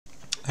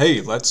Hey,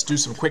 let's do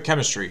some quick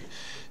chemistry.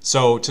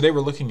 So today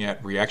we're looking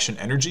at reaction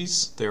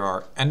energies. There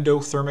are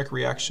endothermic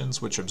reactions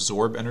which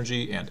absorb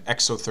energy and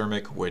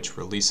exothermic which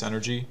release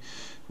energy.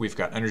 We've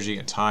got energy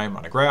and time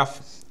on a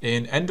graph.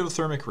 In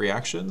endothermic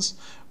reactions,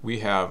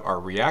 we have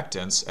our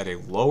reactants at a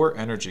lower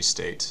energy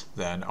state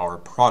than our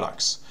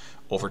products.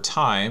 Over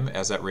time,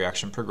 as that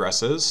reaction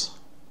progresses,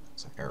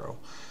 it's an arrow,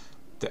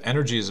 the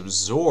energy is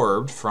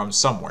absorbed from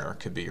somewhere.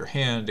 It could be your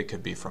hand, it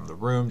could be from the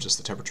room, just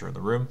the temperature in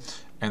the room.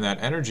 And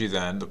that energy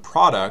then, the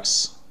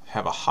products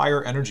have a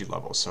higher energy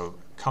level. So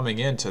coming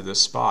into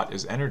this spot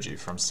is energy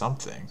from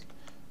something.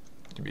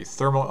 It can be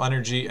thermal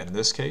energy in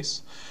this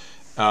case.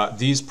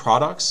 These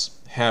products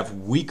have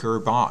weaker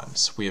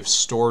bonds. We have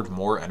stored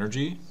more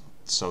energy,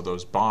 so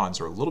those bonds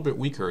are a little bit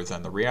weaker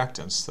than the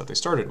reactants that they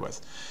started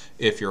with.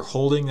 If you're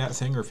holding that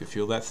thing or if you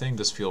feel that thing,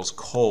 this feels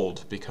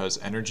cold because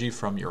energy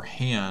from your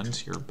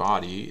hand, your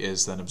body,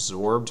 is then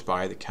absorbed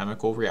by the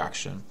chemical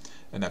reaction,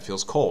 and that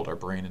feels cold. Our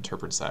brain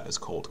interprets that as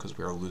cold because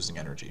we are losing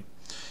energy.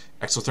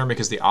 Exothermic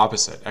is the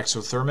opposite.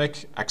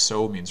 Exothermic,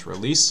 exo means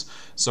release,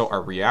 so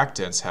our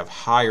reactants have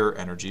higher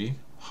energy,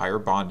 higher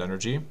bond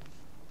energy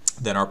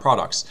than our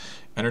products.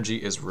 Energy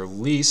is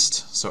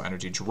released, so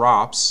energy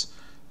drops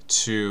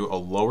to a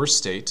lower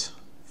state.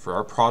 For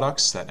our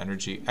products, that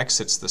energy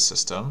exits the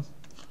system,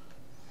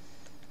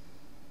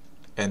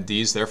 and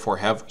these therefore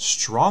have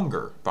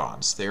stronger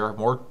bonds. They are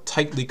more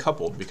tightly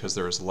coupled because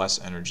there is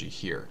less energy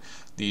here.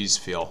 These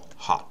feel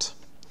hot.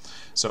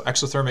 So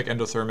exothermic,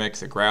 endothermic,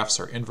 the graphs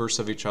are inverse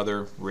of each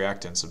other.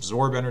 Reactants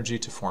absorb energy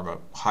to form a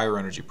higher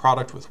energy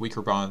product with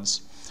weaker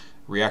bonds.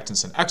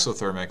 Reactants and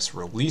exothermics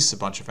release a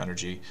bunch of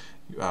energy.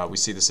 We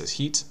see this as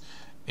heat,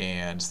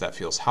 and that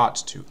feels hot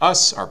to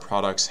us. Our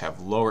products have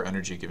lower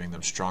energy, giving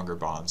them stronger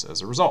bonds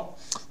as a result.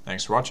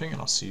 Thanks for watching,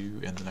 and I'll see you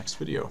in the next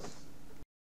video.